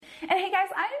And hey guys,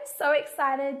 I am so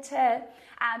excited to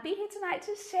be here tonight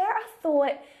to share a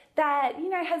thought that,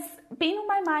 has been on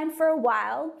my mind for a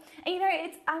while. And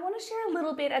I want to share a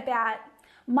little bit about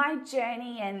my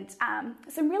journey and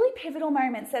some really pivotal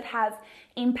moments that have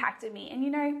impacted me.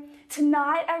 And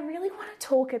tonight I really want to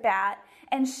talk about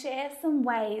and share some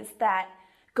ways that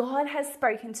God has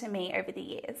spoken to me over the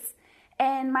years.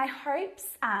 And my hopes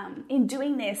in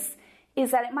doing this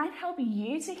is that it might help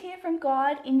you to hear from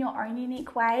God in your own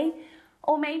unique way,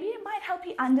 or maybe it might help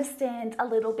you understand a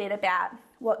little bit about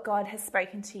what God has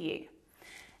spoken to you.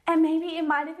 And maybe it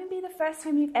might even be the first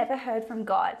time you've ever heard from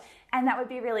God, and that would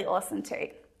be really awesome too.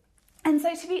 And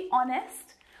so to be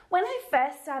honest, when I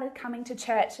first started coming to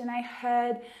church and I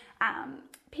heard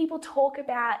people talk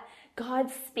about God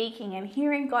speaking and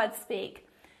hearing God speak,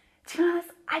 to be honest,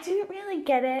 I didn't really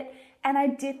get it, and I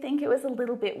did think it was a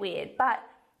little bit weird. But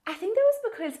I think that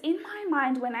was because in my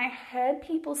mind, when I heard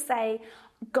people say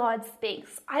God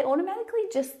speaks, I automatically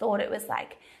just thought it was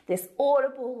like this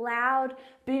audible, loud,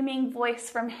 booming voice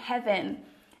from heaven.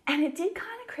 And it did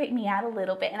kind of creep me out a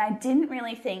little bit, and I didn't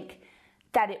really think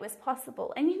that it was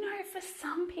possible. And for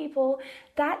some people,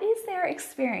 that is their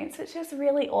experience, which is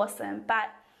really awesome.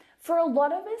 But for a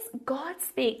lot of us, God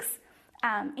speaks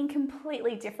in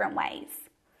completely different ways.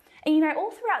 And all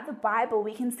throughout the Bible,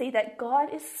 we can see that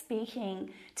God is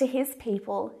speaking to his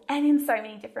people and in so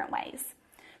many different ways.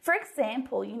 For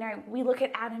example, we look at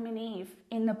Adam and Eve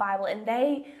in the Bible, and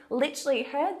they literally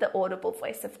heard the audible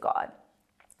voice of God.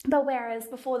 But whereas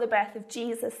before the birth of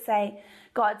Jesus, say,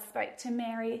 God spoke to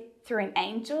Mary through an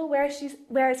angel,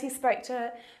 whereas he spoke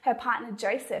to her partner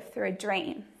Joseph through a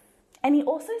dream. And he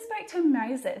also spoke to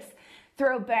Moses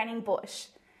through a burning bush.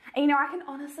 And I can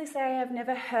honestly say I've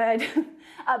never heard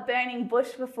a burning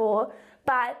bush before,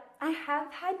 but I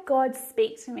have had God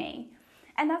speak to me.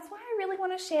 And that's why I really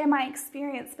want to share my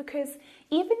experience, because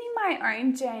even in my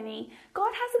own journey,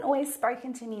 God hasn't always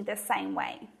spoken to me the same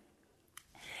way.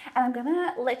 And I'm going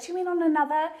to let you in on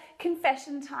another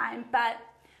confession time, but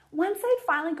once I'd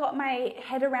finally got my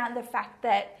head around the fact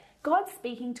that God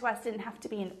speaking to us didn't have to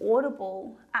be an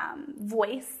audible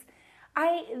voice,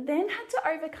 I then had to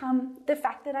overcome the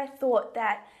fact that I thought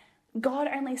that God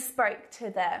only spoke to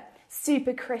the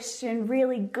super Christian,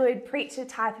 really good preacher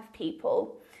type of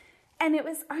people. And it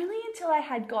was only until I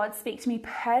had God speak to me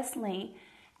personally,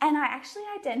 and I actually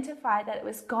identified that it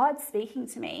was God speaking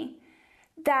to me,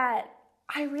 that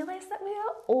I realized that we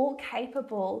are all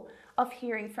capable of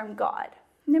hearing from God.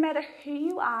 No matter who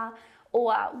you are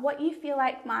or what you feel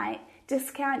like might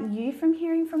discount you from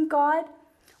hearing from God,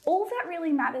 all that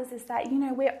really matters is that,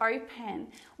 we're open,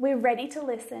 we're ready to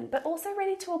listen, but also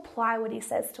ready to apply what he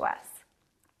says to us.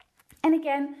 And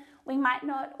again, we might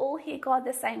not all hear God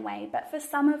the same way, but for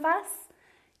some of us,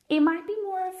 it might be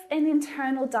more of an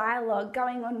internal dialogue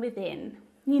going on within.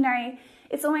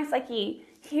 It's almost like you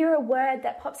hear a word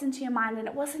that pops into your mind and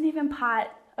it wasn't even part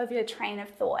of your train of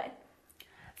thought.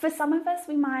 For some of us,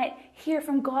 we might hear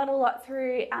from God a lot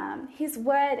through his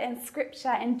word and scripture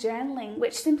and journaling,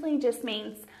 which simply just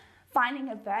means finding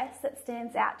a verse that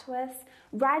stands out to us,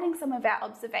 writing some of our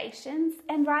observations,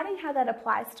 and writing how that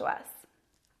applies to us.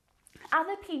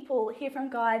 Other people hear from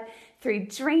God through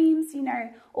dreams,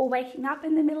 or waking up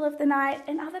in the middle of the night,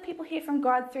 and other people hear from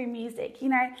God through music.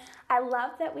 I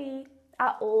love that we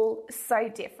are all so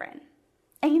different.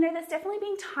 And there's definitely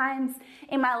been times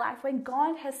in my life when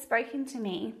God has spoken to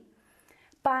me,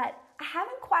 but I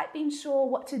haven't quite been sure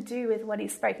what to do with what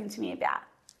he's spoken to me about.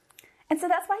 And so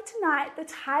that's why tonight the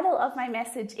title of my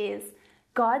message is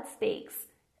God Speaks,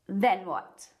 Then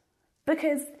What?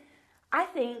 Because I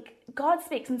think God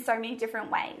speaks in so many different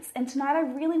ways. And tonight I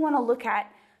really want to look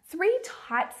at 3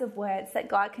 types of words that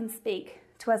God can speak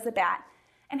to us about,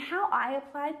 and how I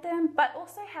applied them, but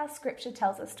also how scripture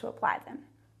tells us to apply them.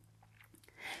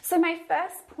 So my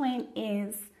first point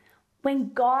is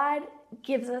when God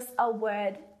gives us a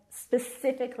word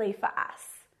specifically for us.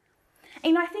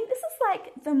 I think this is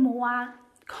like the more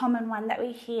common one that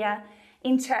we hear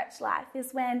in church life,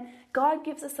 is when God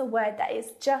gives us a word that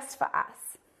is just for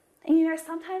us. And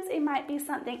sometimes it might be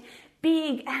something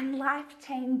big and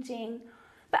life-changing,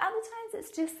 but other times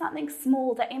it's just something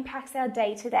small that impacts our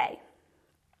day-to-day.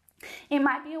 It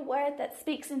might be a word that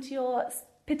speaks into your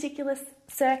particular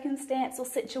circumstance or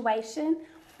situation,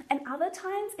 and other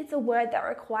times it's a word that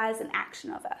requires an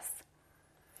action of us.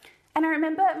 And I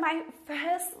remember my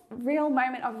first real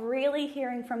moment of really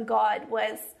hearing from God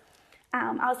was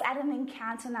I was at an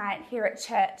encounter night here at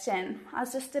church, and I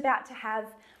was just about to have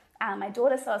my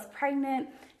daughter, so I was pregnant,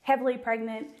 heavily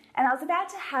pregnant, and I was about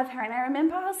to have her, and I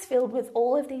remember I was filled with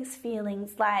all of these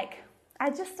feelings, like I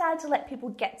just started to let people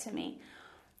get to me.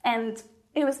 And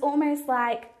it was almost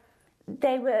like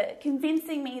they were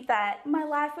convincing me that my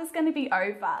life was going to be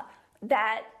over,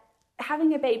 that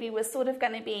having a baby was sort of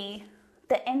going to be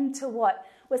the end to what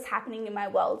was happening in my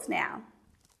world now.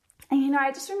 And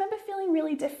I just remember feeling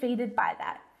really defeated by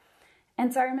that.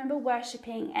 And so I remember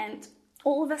worshiping, and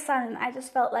all of a sudden I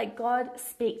just felt like God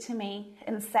speak to me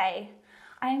and say,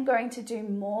 I am going to do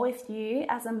more with you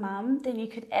as a mum than you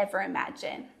could ever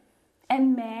imagine.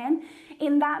 And man,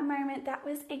 in that moment, that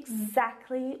was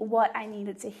exactly what I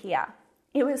needed to hear.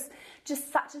 It was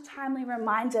just such a timely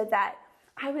reminder that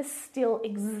I was still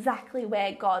exactly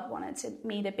where God wanted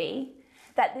me to be,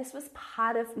 that this was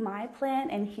part of my plan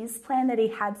and his plan that he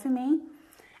had for me,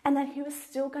 and that he was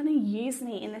still going to use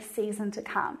me in the season to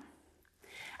come.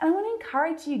 And I want to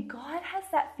encourage you, God has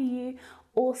that for you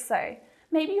also.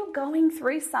 Maybe you're going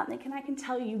through something, and I can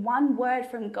tell you one word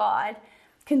from God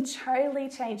can totally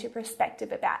change your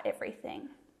perspective about everything.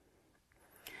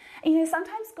 And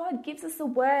sometimes God gives us a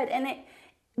word, and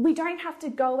we don't have to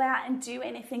go out and do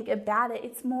anything about it.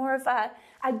 It's more of a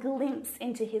glimpse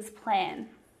into his plan.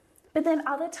 But then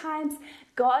other times,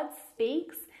 God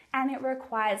speaks and it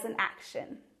requires an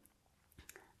action.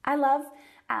 I love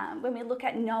when we look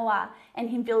at Noah and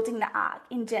him building the ark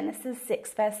in Genesis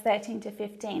 6, verse 13 to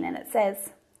 15, and it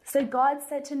says, So God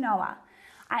said to Noah,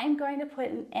 I am going to put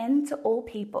an end to all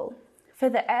people, for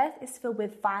the earth is filled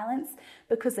with violence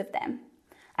because of them.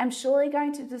 I'm surely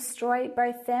going to destroy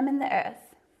both them and the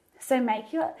earth. So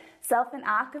make yourself an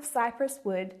ark of cypress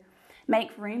wood,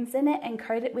 make rooms in it and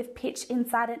coat it with pitch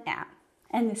inside and out.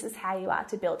 And this is how you are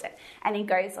to build it. And he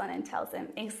goes on and tells him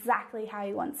exactly how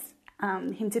he wants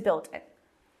him to build it.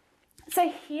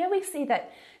 So here we see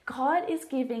that God is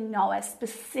giving Noah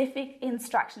specific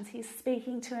instructions. He's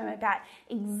speaking to him about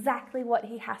exactly what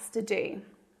he has to do.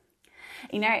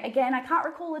 Again, I can't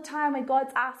recall a time when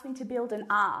God's asked me to build an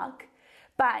ark,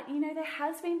 but there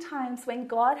has been times when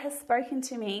God has spoken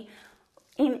to me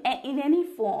in any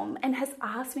form and has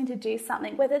asked me to do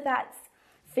something, whether that's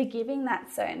forgiving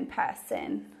that certain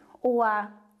person, or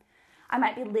I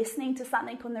might be listening to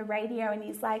something on the radio and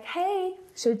he's like, hey,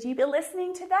 should you be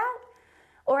listening to that?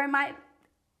 Or it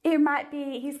might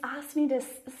be he's asked me to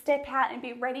step out and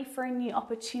be ready for a new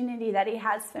opportunity that he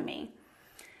has for me.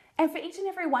 And for each and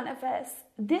every one of us,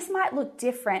 this might look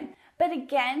different. But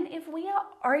again, if we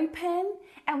are open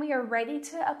and we are ready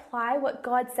to apply what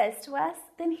God says to us,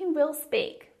 then he will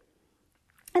speak.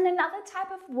 And another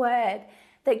type of word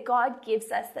that God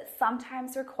gives us that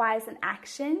sometimes requires an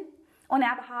action on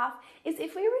our behalf is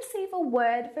if we receive a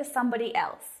word for somebody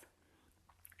else.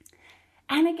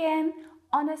 And again,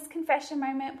 honest confession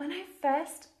moment, when I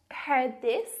first heard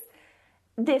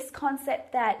this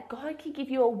concept that God can give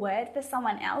you a word for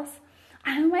someone else,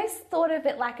 I almost thought of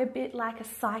it a bit like a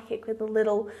psychic with a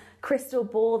little crystal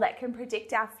ball that can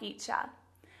predict our future,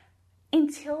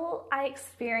 until I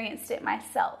experienced it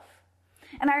myself.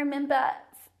 And I remember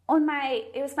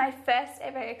it was my first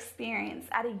ever experience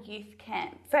at a youth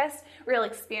camp, first real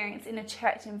experience in a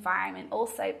church environment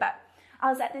also, but I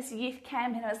was at this youth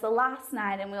camp and it was the last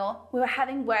night and we were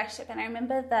having worship, and I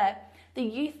remember the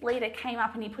youth leader came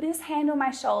up and he put his hand on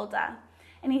my shoulder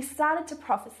and he started to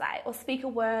prophesy or speak a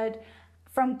word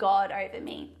from God over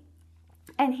me.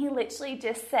 And he literally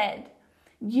just said,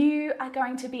 you are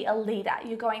going to be a leader.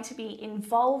 You're going to be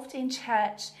involved in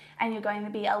church and you're going to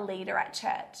be a leader at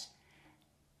church.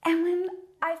 And when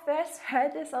I first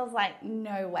heard this, I was like,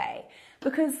 no way,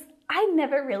 because I'd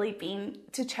never really been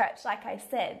to church, like I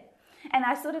said. And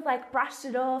I sort of brushed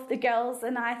it off, the girls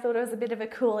and I thought it was a bit of a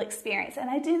cool experience, and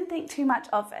I didn't think too much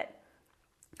of it.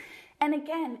 And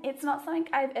again, it's not something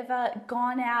I've ever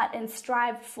gone out and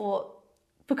strived for,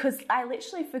 because I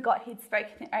literally forgot he'd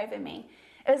spoken it over me.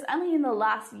 It was only in the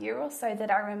last year or so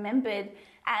that I remembered,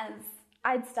 as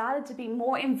I'd started to be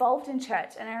more involved in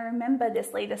church, and I remember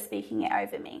this leader speaking it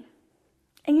over me.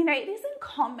 And it isn't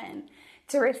common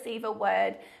to receive a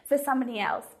word for somebody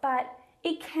else, but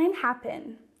it can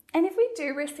happen. And if we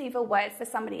do receive a word for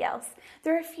somebody else,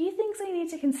 there are a few things we need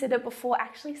to consider before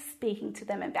actually speaking to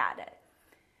them about it.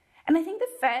 And I think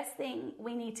the first thing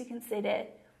we need to consider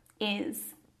is,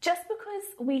 just because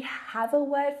we have a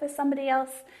word for somebody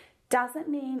else doesn't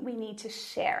mean we need to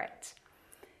share it.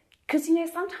 Because,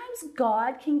 sometimes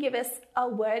God can give us a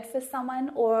word for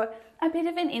someone or a bit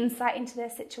of an insight into their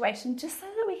situation just so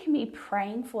that we can be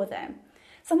praying for them.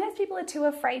 Sometimes people are too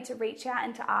afraid to reach out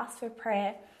and to ask for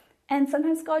prayer. And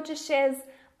sometimes God just shares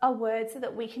a word so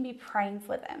that we can be praying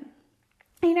for them.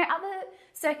 Other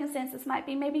circumstances might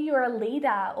be maybe you're a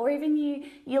leader, or even you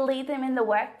lead them in the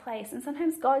workplace. And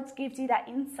sometimes God gives you that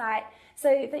insight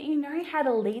so that you know how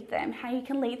to lead them, how you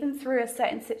can lead them through a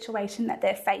certain situation that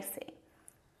they're facing.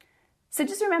 So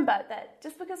just remember that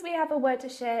just because we have a word to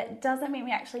share doesn't mean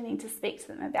we actually need to speak to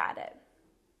them about it.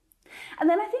 And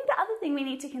then I think the other thing we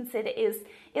need to consider is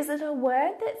it a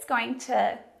word that's going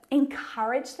to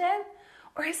encourage them,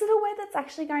 or is it a word that's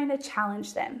actually going to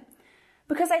challenge them?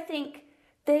 Because I think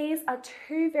these are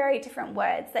two very different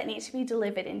words that need to be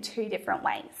delivered in two different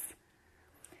ways.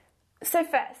 So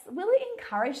first, will it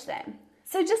encourage them?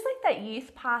 So just like that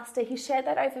youth pastor, he shared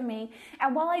that over me,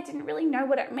 and while I didn't really know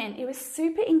what it meant, it was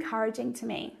super encouraging to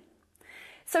me.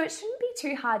 So it shouldn't be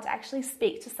too hard to actually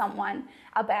speak to someone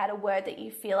about a word that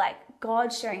you feel like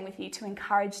God's sharing with you to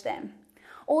encourage them.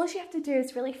 All you have to do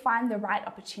is really find the right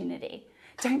opportunity.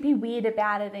 Don't be weird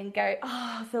about it and go,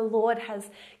 oh, the Lord has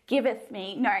giveth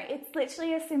me. No, it's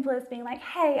literally as simple as being like,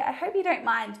 hey, I hope you don't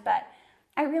mind, but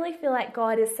I really feel like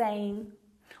God is saying,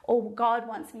 or God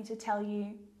wants me to tell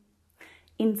you,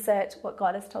 insert what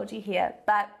God has told you here.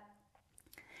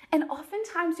 And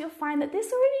oftentimes you'll find that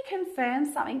this already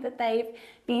confirms something that they've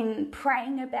been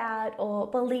praying about or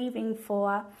believing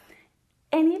for.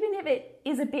 And even if it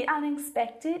is a bit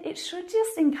unexpected, it should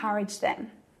just encourage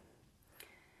them.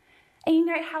 And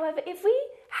however, if we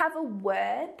have a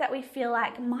word that we feel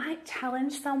like might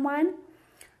challenge someone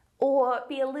or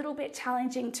be a little bit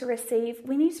challenging to receive,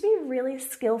 we need to be really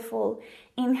skillful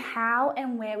in how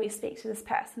and where we speak to this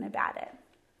person about it.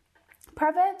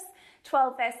 Proverbs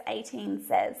 12 verse 18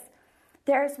 says,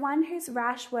 "There is one whose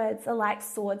rash words are like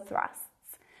sword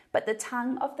thrusts, but the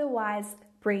tongue of the wise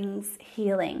brings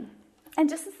healing." And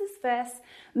just as this verse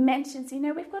mentions,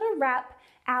 we've got to wrap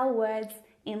our words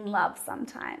in love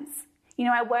sometimes.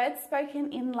 Our words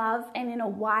spoken in love and in a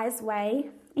wise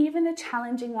way, even a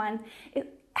challenging one,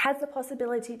 it has the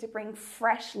possibility to bring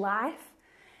fresh life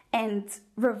and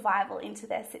revival into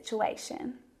their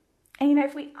situation. And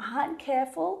if we aren't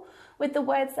careful with the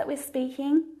words that we're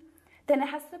speaking, then it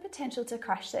has the potential to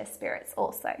crush their spirits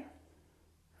also.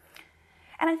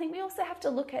 And I think we also have to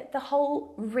look at the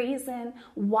whole reason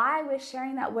why we're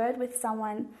sharing that word with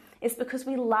someone is because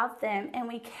we love them and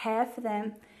we care for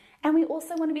them, and we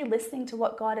also want to be listening to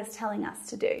what God is telling us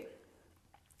to do.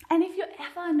 And if you're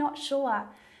ever not sure,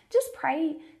 just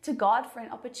pray to God for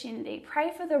an opportunity.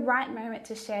 Pray for the right moment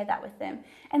to share that with them.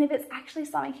 And if it's actually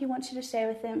something He wants you to share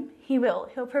with them, He will.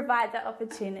 He'll provide that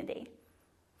opportunity.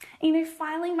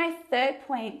 Finally, my third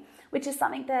point, which is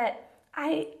something that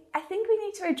I think we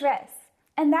need to address,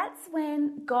 and that's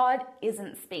when God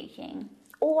isn't speaking.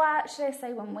 Or should I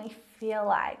say when we feel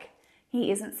like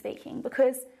He isn't speaking.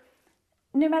 Because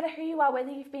no matter who you are, whether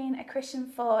you've been a Christian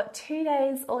for 2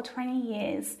 days or 20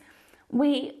 years,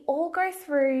 we all go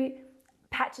through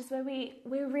patches where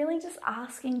we're really just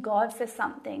asking God for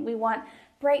something. We want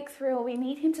breakthrough, or we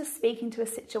need Him to speak into a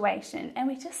situation, and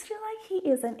we just feel like He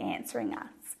isn't answering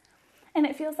us. And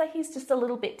it feels like He's just a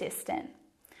little bit distant.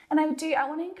 And I want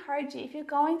to encourage you, if you're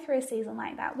going through a season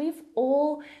like that, we've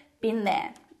all been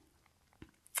there.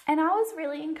 And I was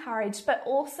really encouraged, but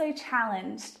also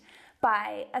challenged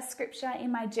by a scripture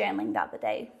in my journaling the other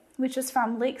day, which was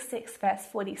from Luke 6 verse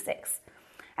 46.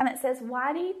 And it says,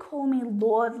 "Why do you call me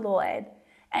Lord, Lord,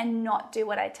 and not do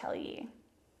what I tell you?"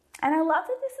 And I love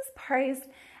that this is posed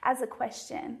as a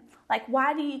question. Like,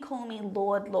 why do you call me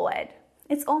Lord, Lord?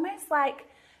 It's almost like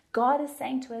God is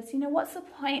saying to us, what's the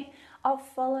point of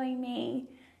following me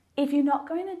if you're not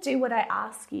going to do what I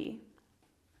ask you?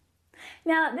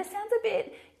 Now, this sounds a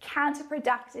bit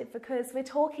counterproductive because we're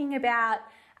talking about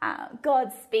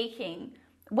God speaking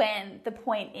when the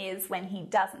point is when He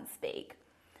doesn't speak.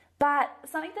 But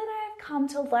something that I have come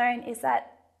to learn is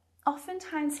that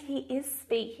oftentimes He is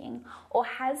speaking or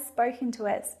has spoken to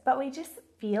us, but we just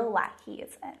feel like He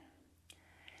isn't.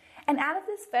 And out of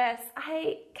this verse,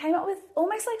 I came up with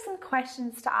almost like some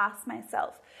questions to ask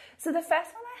myself. So the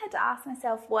first one I had to ask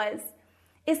myself was,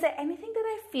 is there anything that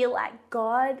I feel like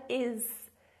God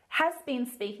has been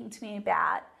speaking to me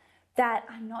about that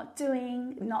I'm not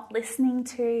doing, not listening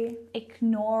to,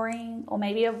 ignoring, or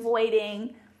maybe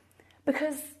avoiding?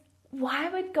 Because why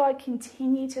would God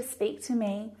continue to speak to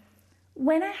me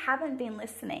when I haven't been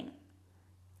listening?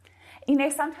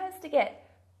 Sometimes to get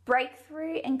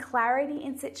breakthrough and clarity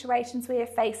in situations we are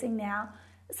facing now,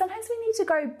 sometimes we need to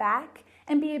go back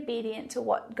and be obedient to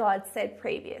what God said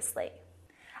previously.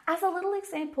 As a little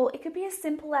example, it could be as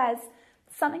simple as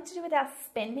something to do with our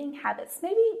spending habits.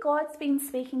 Maybe God's been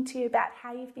speaking to you about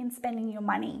how you've been spending your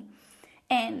money,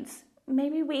 and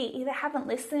maybe we either haven't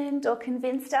listened or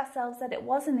convinced ourselves that it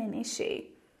wasn't an issue.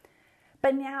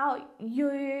 But now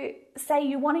you say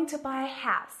you're wanting to buy a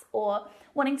house or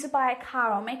wanting to buy a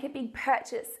car or make a big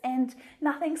purchase, and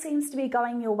nothing seems to be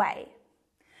going your way.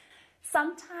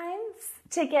 Sometimes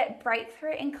to get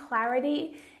breakthrough and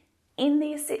clarity, in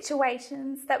these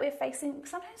situations that we're facing,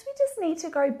 sometimes we just need to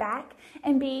go back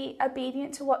and be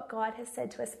obedient to what God has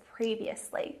said to us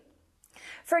previously.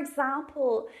 For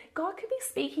example, God could be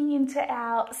speaking into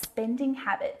our spending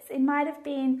habits. It might have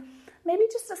been maybe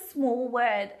just a small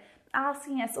word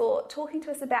asking us or talking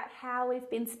to us about how we've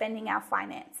been spending our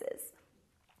finances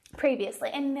previously.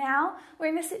 And now we're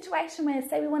in a situation where,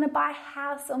 say, we want to buy a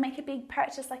house or make a big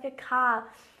purchase like a car,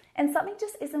 and something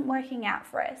just isn't working out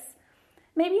for us.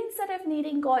 Maybe instead of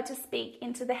needing God to speak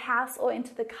into the house or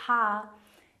into the car,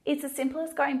 it's as simple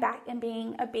as going back and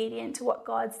being obedient to what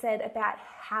God said about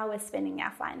how we're spending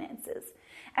our finances.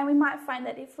 And we might find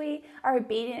that if we are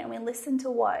obedient and we listen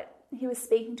to what He was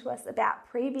speaking to us about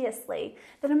previously,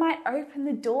 that it might open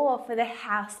the door for the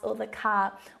house or the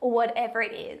car or whatever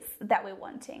it is that we're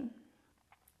wanting.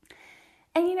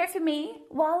 And you know, for me,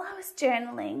 while I was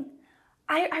journaling,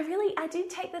 I did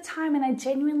take the time and I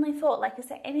genuinely thought, like, is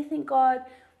there anything God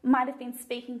might have been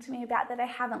speaking to me about that I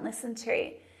haven't listened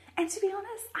to? And to be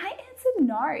honest, I answered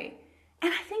no.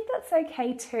 And I think that's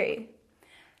okay too.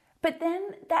 But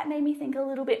then that made me think a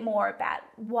little bit more about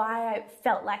why I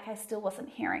felt like I still wasn't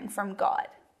hearing from God.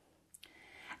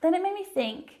 Then it made me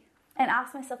think and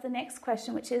ask myself the next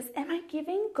question, which is, am I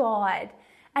giving God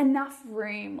enough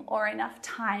room or enough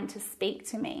time to speak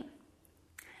to me?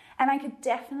 And I could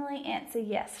definitely answer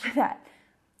yes to that.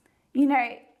 You know,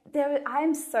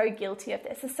 I'm so guilty of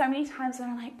this. There's so many times when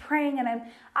I'm like praying and I'm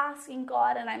asking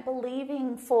God and I'm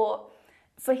believing for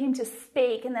Him to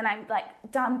speak, and then I'm like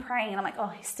done praying and I'm like, oh,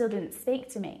 He still didn't speak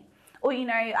to me. Or, you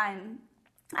know,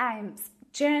 I'm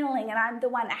journaling and I'm the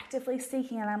one actively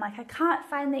seeking and I'm like, I can't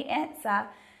find the answer,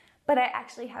 but I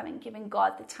actually haven't given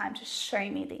God the time to show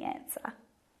me the answer.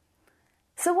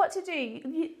 So what to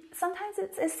do? Sometimes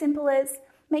it's as simple as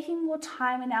making more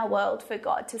time in our world for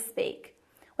God to speak,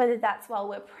 whether that's while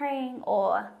we're praying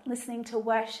or listening to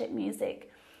worship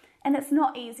music. And it's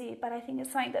not easy, but I think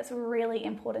it's something that's really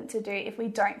important to do if we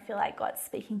don't feel like God's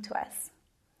speaking to us.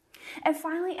 And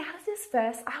finally, out of this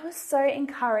verse, I was so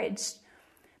encouraged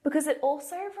because it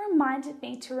also reminded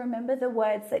me to remember the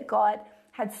words that God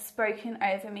had spoken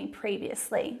over me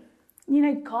previously. You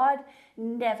know, God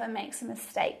never makes a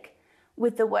mistake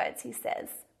with the words He says.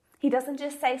 He doesn't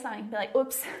just say something and be like,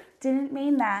 oops, didn't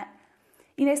mean that.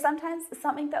 You know, sometimes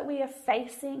something that we are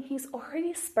facing, He's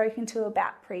already spoken to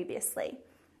about previously.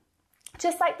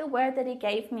 Just like the word that He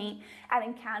gave me at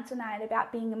Encounter Night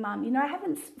about being a mum. You know, I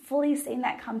haven't fully seen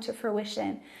that come to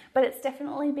fruition, but it's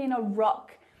definitely been a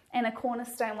rock and a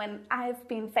cornerstone when I've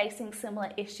been facing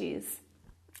similar issues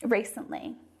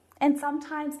recently. And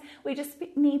sometimes we just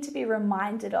need to be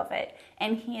reminded of it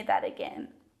and hear that again.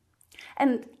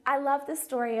 And I love the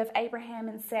story of Abraham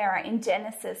and Sarah in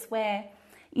Genesis where,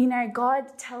 you know,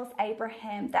 God tells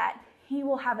Abraham that he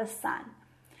will have a son.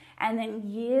 And then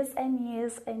years and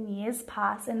years and years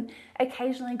pass, and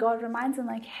occasionally God reminds him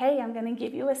like, hey, I'm going to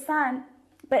give you a son,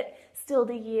 but still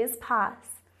the years pass.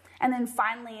 And then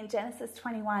finally in Genesis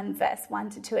 21 verse 1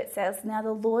 to 2 it says, now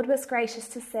the Lord was gracious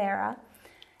to Sarah,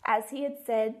 as He had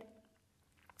said.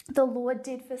 The Lord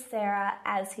did for Sarah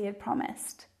as He had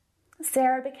promised.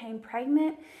 Sarah became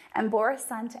pregnant and bore a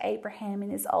son to Abraham in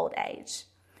his old age,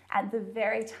 at the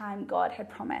very time God had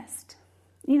promised.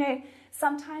 You know,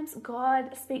 sometimes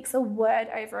God speaks a word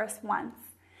over us once,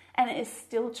 and it is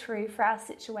still true for our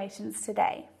situations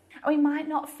today. We might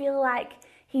not feel like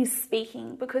He's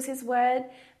speaking because His word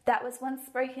that was once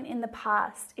spoken in the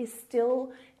past is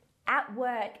still at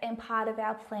work and part of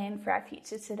our plan for our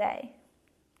future today.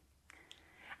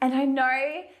 And I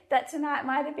know that tonight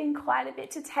might have been quite a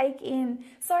bit to take in.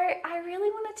 So I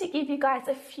really wanted to give you guys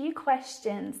a few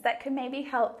questions that could maybe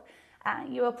help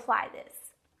you apply this.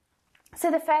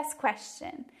 So the first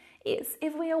question is,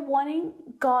 if we are wanting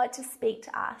God to speak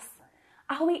to us,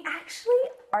 are we actually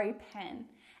open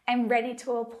and ready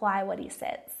to apply what He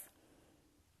says?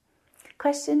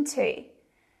 Question 2,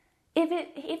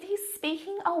 if He's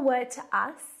speaking a word to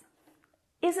us,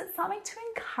 is it something to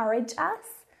encourage us?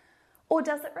 Or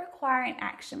does it require an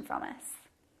action from us?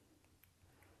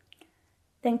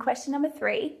 Then question number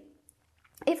 3,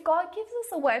 if God gives us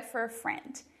a word for a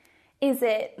friend, is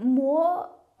it more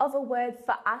of a word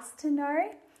for us to know,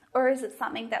 or is it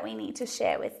something that we need to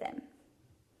share with them?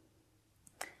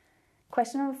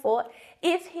 Question number 4,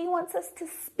 if He wants us to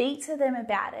speak to them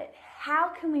about it, how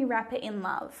can we wrap it in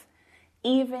love,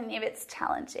 even if it's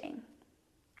challenging?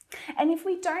 And if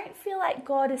we don't feel like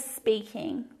God is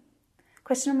speaking,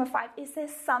 question number 5, is there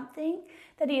something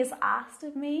that He has asked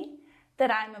of me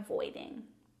that I'm avoiding?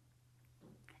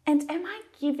 And am I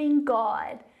giving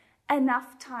God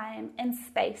enough time and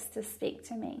space to speak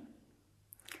to me?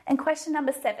 And question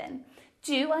number 7,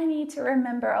 Do I need to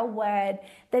remember a word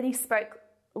that he spoke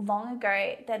long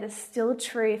ago that is still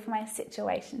true for my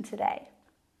situation today?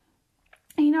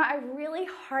 You know, I really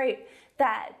hope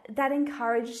that that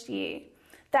encouraged you,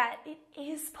 that it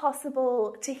is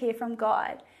possible to hear from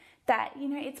God, that, you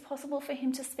know, it's possible for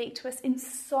him to speak to us in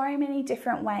so many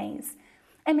different ways.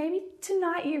 And maybe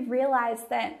tonight you realize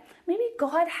that maybe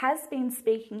God has been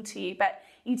speaking to you, but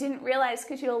you didn't realize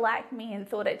because you're like me and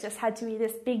thought it just had to be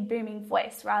this big booming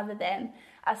voice rather than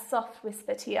a soft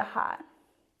whisper to your heart.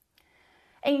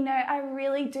 And you know, I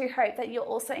really do hope that you're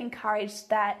also encouraged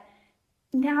that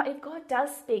now if God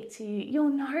does speak to you, you'll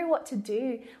know what to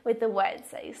do with the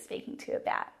words that he's speaking to you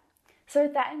about. So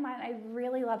with that in mind, I'd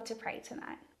really love to pray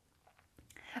tonight.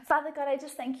 Father God, I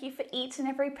just thank you for each and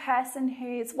every person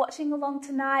who's watching along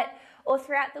tonight or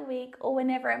throughout the week or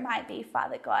whenever it might be,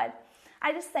 Father God.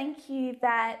 I just thank you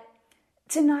that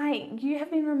tonight you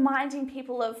have been reminding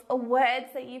people of words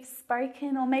that you've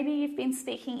spoken, or maybe you've been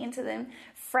speaking into them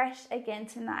fresh again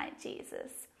tonight,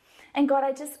 Jesus. And God,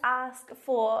 I just ask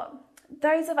for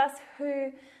those of us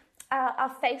who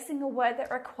are facing a word that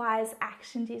requires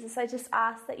action, Jesus. I just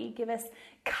ask that you give us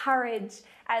courage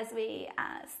as we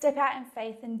step out in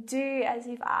faith and do as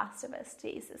you've asked of us,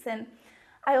 Jesus. And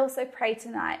I also pray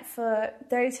tonight for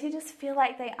those who just feel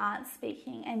like they aren't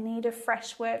speaking and need a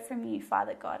fresh word from you,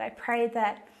 Father God. I pray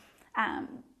that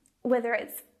whether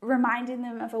it's reminding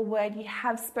them of a word you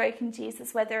have spoken,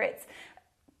 Jesus, whether it's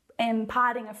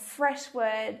imparting a fresh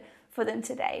word for them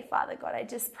today, Father God, I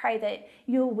just pray that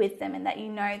you're with them and that you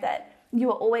know that you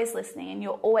are always listening and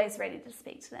you're always ready to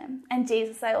speak to them. And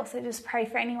Jesus, I also just pray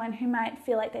for anyone who might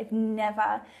feel like they've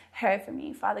never heard from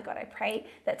you. Father God, I pray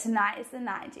that tonight is the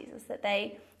night, Jesus, that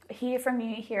they hear from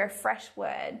you, hear a fresh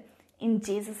word. In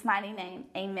Jesus' mighty name,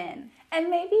 amen. And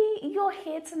maybe you're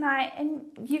here tonight and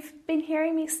you've been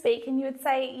hearing me speak and you would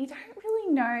say you don't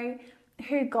really know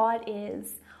who God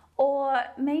is. Or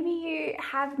maybe you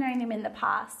have known him in the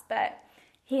past, but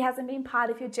he hasn't been part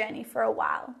of your journey for a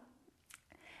while.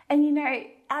 And you know,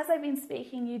 as I've been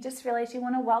speaking, you just realize you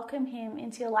want to welcome him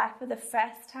into your life for the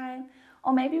first time,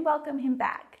 or maybe welcome him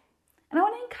back. And I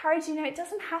want to encourage you, it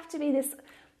doesn't have to be this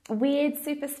weird,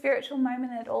 super spiritual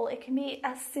moment at all. It can be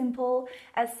as simple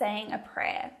as saying a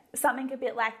prayer, something a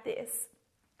bit like this.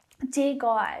 Dear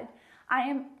God, I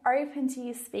am open to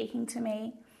you speaking to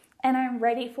me, and I'm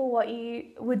ready for what you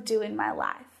would do in my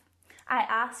life. I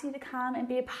ask you to come and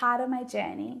be a part of my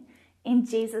journey. In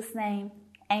Jesus' name,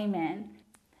 amen.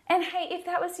 And hey, if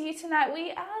that was you tonight,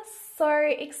 we are so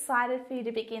excited for you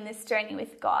to begin this journey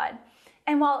with God.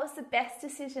 And while it was the best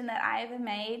decision that I ever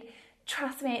made,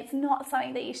 trust me, it's not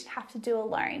something that you should have to do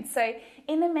alone. So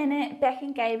in a minute, Beck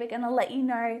and Gabe are going to let you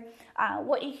know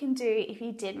what you can do if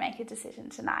you did make a decision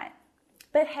tonight.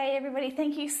 But hey, everybody,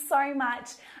 thank you so much.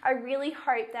 I really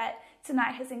hope that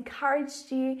tonight has encouraged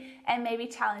you and maybe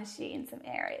challenged you in some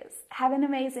areas. Have an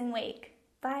amazing week.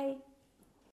 Bye.